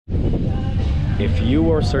If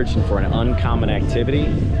you are searching for an uncommon activity,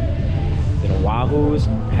 then Wahoo's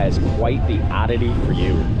has quite the oddity for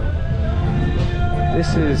you.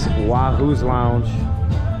 This is Wahoo's Lounge,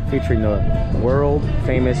 featuring the world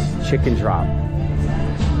famous chicken drop.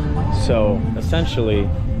 So essentially,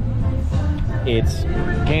 it's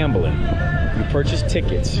gambling. You purchase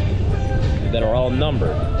tickets that are all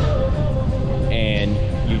numbered, and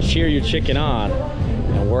you cheer your chicken on,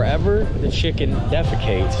 and wherever the chicken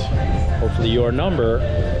defecates, hopefully your number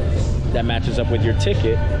that matches up with your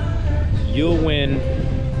ticket, you'll win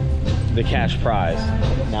the cash prize.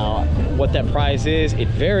 Now, what that prize is, it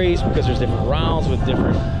varies because there's different rounds with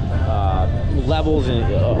different levels and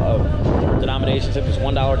denominations. If there's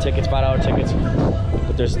 $1 tickets, $5 tickets,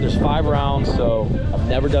 but there's 5 rounds. So I've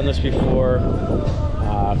never done this before.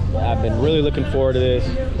 I've been really looking forward to this,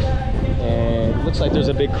 and it looks like there's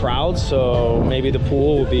a big crowd, so maybe the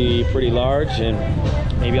pool will be pretty large, and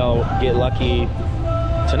maybe I'll get lucky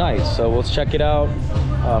tonight. So let's check it out.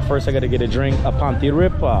 First, I got to get a drink, a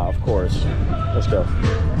Pantirripa, of course. Let's go.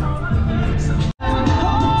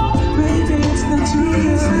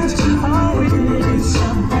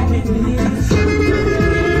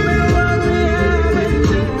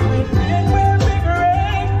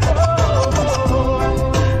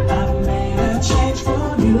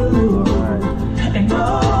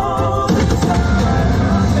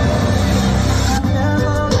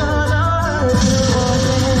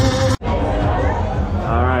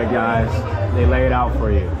 They lay it out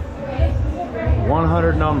for you.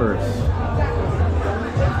 100 numbers.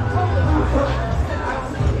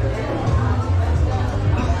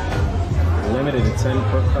 Limited to 10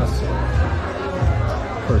 per customer,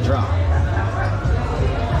 per drop.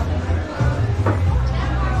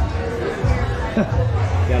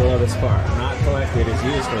 Gotta love this part. Not collected is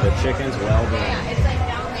used for the chicken's well-being. Yeah, it's like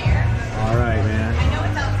down there. All right, man. I know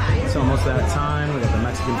it's outside. It's almost that time. We got the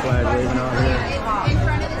Mexican flag waving out here. Yeah, it's in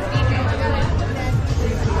front of the speaker.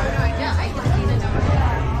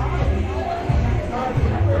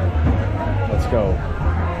 Let's go.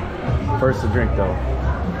 First to drink though.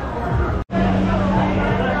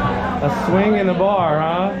 A swing in the bar,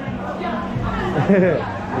 huh?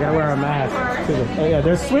 You gotta wear a mask. Oh yeah,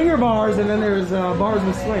 there's swinger bars and then there's bars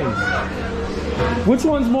with swings. Which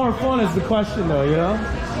one's more fun is the question though, you know?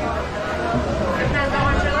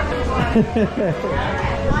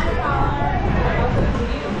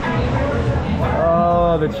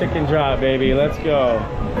 Oh, the chicken drop, baby. Let's go.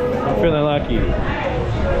 I'm feeling lucky.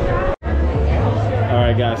 All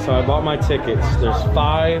right, guys, so I bought my tickets. There's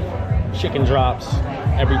 5 chicken drops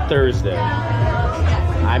every Thursday.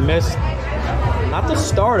 I missed, not the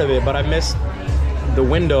start of it, but I missed the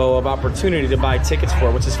window of opportunity to buy tickets for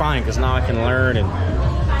it, which is fine, because now I can learn and,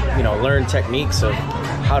 you know, learn techniques of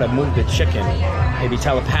how to move the chicken, maybe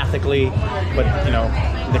telepathically, but, you know,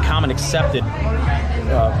 the common accepted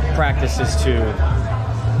practice is to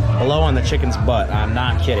blow on the chicken's butt. I'm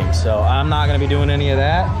not kidding. So I'm not going to be doing any of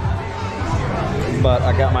that. But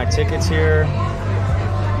I got my tickets here.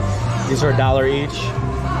 These are $1 each.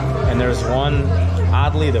 And there's one,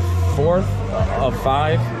 oddly, the 4th of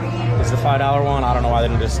 5 is the $5 one. I don't know why they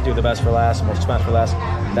didn't just do the best for last, most expensive for last.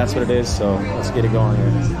 That's what it is. So let's get it going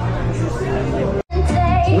here.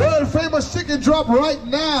 World famous chicken drop right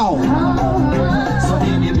now. So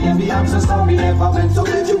baby, I'm so sorry if I went to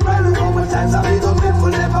bed. You cried a couple times. I made up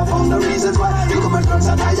for never found the reasons why. You come and friends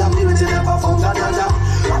and I am living till never found another.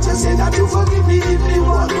 I just say that you forgive me if you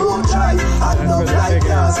want to try. I love like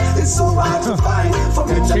gas. It's so hard to find. For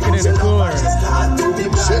me to chicken in the cooler. I do be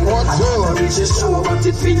blind. I never reach the show, but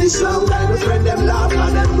it finish long. Like friend them laugh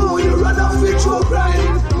and them know you run off with your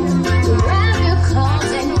grind. Grab your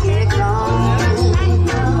clothes and get going.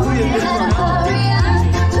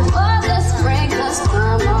 Before the sprinklers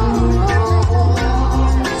come on.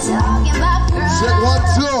 Talking about girls. Check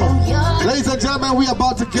 1, 2. Ladies and gentlemen, we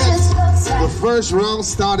about to get the first round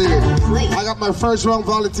started. I got my first round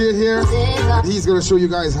volunteer here. He's gonna show you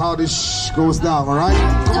guys how this goes down, all right?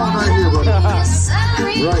 Come on, right here, brother.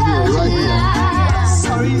 Right here.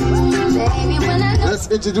 Let's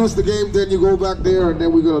introduce the game, then you go back there, and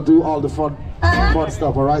then we're gonna do all the fun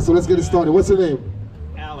stuff, all right? So let's get it started. What's your name?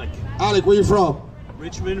 Alec. Alec, where you from?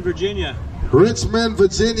 Richmond, Virginia. Richmond,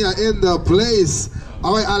 Virginia in the place.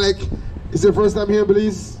 All right, Alec, is your first time here in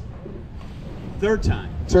Belize? 3rd time.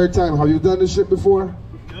 3rd time. Have you done this shit before?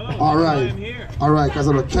 No. All right. I'm here. All right, because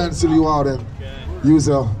I'm going to cancel you out and use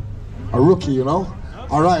a rookie, you know?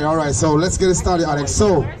 All right. So let's get it started, Alex.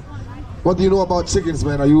 So, what do you know about chickens,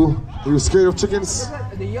 man? Are you scared of chickens?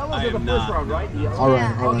 The yellows are the first round, right? All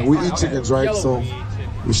right. We eat chickens, right? So,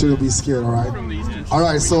 you shouldn't be scared, all right? All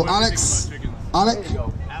right, so Alec,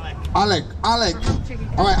 Alec. All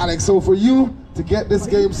right, Alec. So for you to get this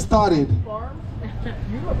game started,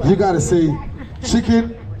 you gotta say,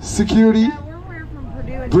 chicken security,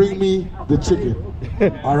 bring me the chicken.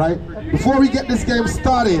 All right. Before we get this game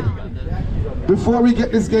started,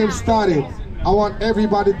 I want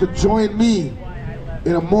everybody to join me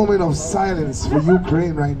in a moment of silence for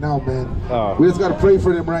Ukraine right now, man. Oh. We just gotta pray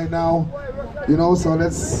for them right now, you know. So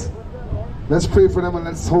let's pray for them and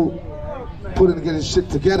let's hope Putin to get his shit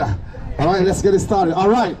together. All right, let's get it started. All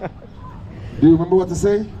right. Do you remember what to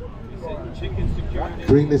say?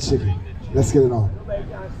 Bring the chicken. Let's get it on.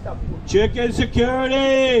 Chicken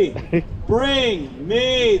security! Bring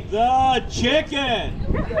me the chicken!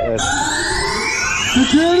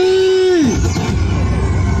 Security!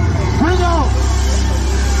 Bring out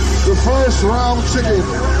the first round chicken.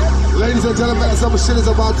 Ladies and gentlemen, some shit is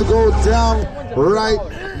about to go down right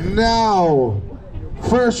now.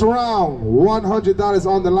 First round, $100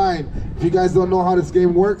 on the line. If you guys don't know how this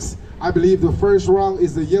game works, I believe the first round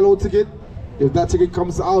is the yellow ticket. If that ticket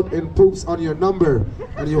comes out and poops on your number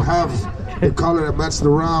and you have the color that matches the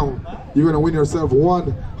round, you're gonna win yourself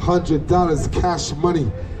 $100 cash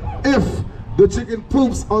money. If the chicken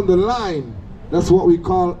poops on the line, that's what we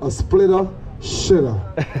call a splitter shitter.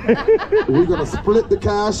 We're gonna split the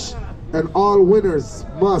cash and all winners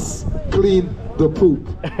must clean the poop.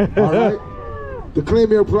 All right? To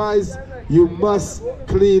claim your prize, you must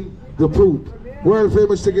clean the poop. World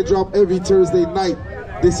famous ticket drop every Thursday night.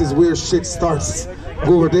 This is where shit starts.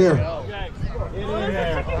 Go over there.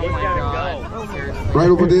 Right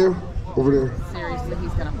over there. Over there. Seriously,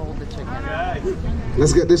 he's gonna hold the chicken.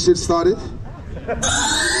 Let's get this shit started.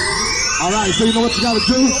 All right, so you know what you gotta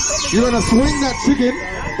do? You're gonna swing that chicken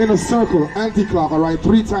in a circle, anti-clock, all right,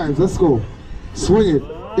 3 times. Let's go. Swing it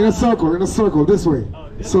in a circle, this way.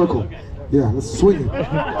 Circle. Yeah, let's swing it.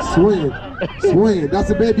 Swing it. Swing it. That's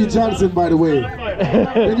a Baby Johnson, by the way.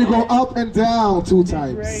 Then you go up and down 2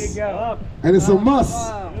 times. There you go. And it's a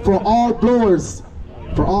must for all blowers,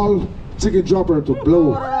 for all chicken dropper to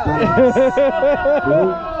blow that ass.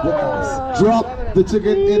 Blow the ass. Drop the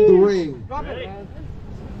chicken in the ring.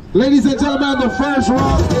 Ladies and gentlemen, the first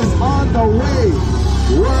round is on the way.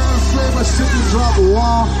 World famous chicken drop,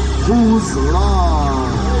 Wahoo's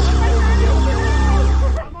Lawn.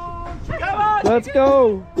 Let's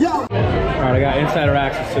go. Yeah. All right, I got insider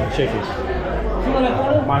access to the chickens.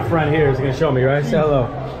 My friend here is gonna show me, right? Say hello.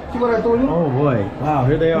 Oh boy. Wow,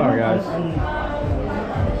 here they are, guys.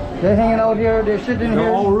 They're hanging out here, they're sitting here.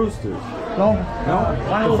 They're all roosters. No? No?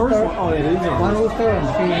 One The first rooster. one, oh yeah, these are One rooster and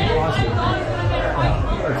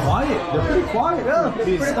They're quiet. They're pretty quiet. Yeah, Being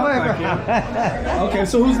pretty stuck quiet. back here. Okay,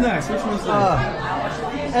 so who's next? Which one's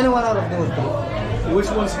next? anyone out of those two. Which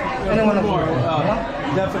one's Anyone of more? them.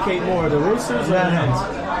 Defecate more, the roosters or the hens?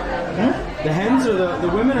 The hens or the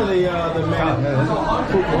women or the men?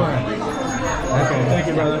 Okay, thank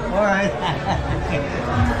you, brother. All right.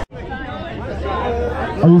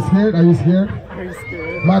 Are you scared? Are you scared?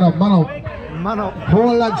 Man up, man up. Man up.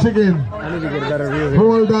 Hold that chicken. I need to get a better view here.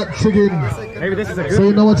 Hold that chicken. Maybe this is a good So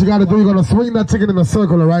you know what you gotta do? You're gonna swing that chicken in a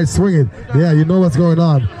circle, alright? Swing it. Yeah, you know what's going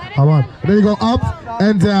on. Come on. And then you go up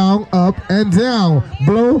and down, up and down.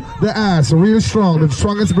 Blow the ass real strong, the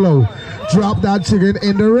strongest blow. Drop that chicken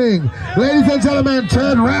in the ring. Ladies and gentlemen,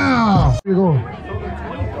 turn round. Here you go.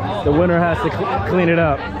 The winner has to clean it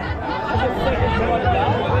up.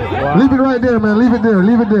 Wow. Leave it right there, man. Leave it there.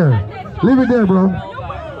 Leave it there. Leave it there, bro.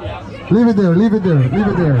 Leave it there. Leave it there. Leave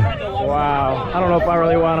it there. Wow. I don't know if I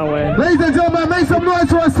really want to win. Ladies and gentlemen, make some noise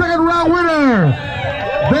for a second round winner.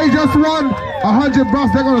 They just won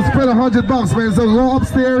 $100. They're gonna spend $100, man. So go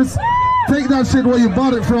upstairs, take that shit where you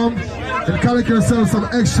bought it from, and collect yourself some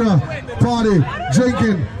extra party,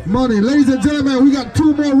 drinking, money. Ladies and gentlemen, we got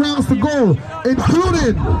 2 more rounds to go,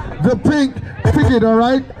 including the pink ticket. All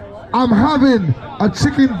right, I'm having a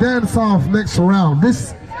chicken dance-off next round.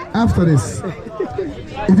 After this.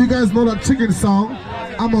 If you guys know that chicken song,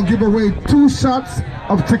 I'm gonna give away 2 shots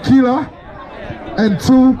of tequila and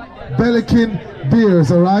 2 Belikin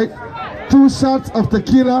beers, all right? 2 shots of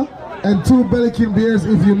tequila and 2 Belikin beers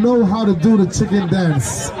if you know how to do the chicken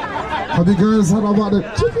dance. Have you guys heard about the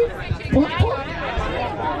chicken?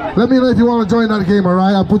 Let me know if you want to join that game, all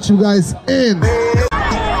right? I'll put you guys in.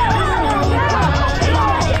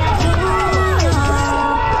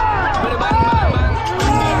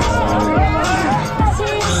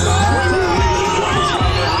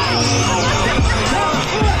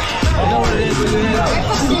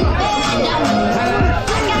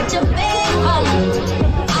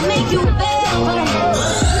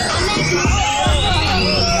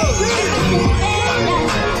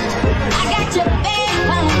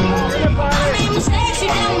 Mistakes you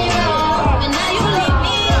down there.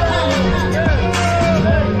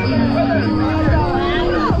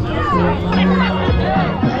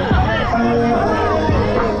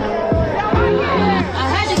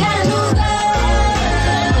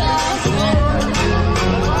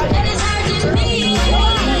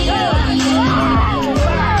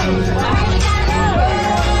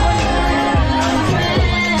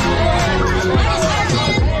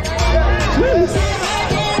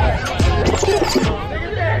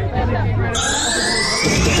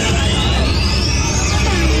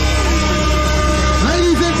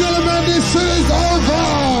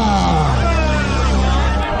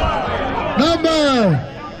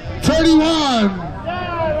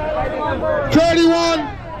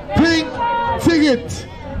 31 pink ticket.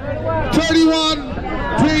 31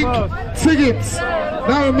 pink tickets.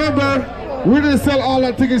 Now remember, we're gonna sell all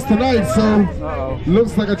our tickets tonight, so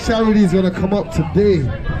looks like a charity is gonna come up today.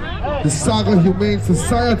 The Saga Humane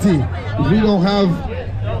Society. If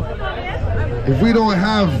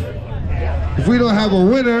we don't have a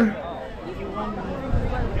winner.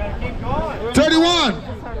 31.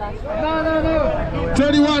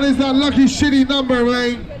 31 is that lucky shitty number,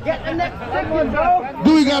 man.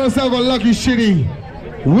 Do we got ourselves a lucky shitty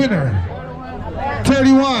winner?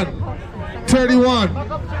 31. 31.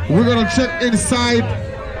 We're gonna check inside.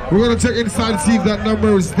 We're gonna check inside to see if that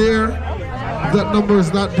number is there. If that number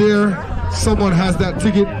is not there, someone has that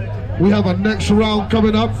ticket. We have a next round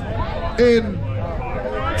coming up in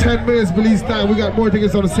 10 minutes, Belize time. We got more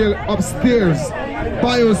tickets on the sale upstairs.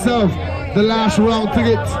 Buy yourself the last round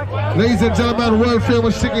ticket. Ladies and gentlemen, world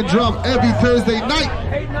famous chicken drop every Thursday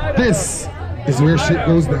night. This is where shit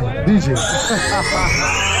goes down. DJ.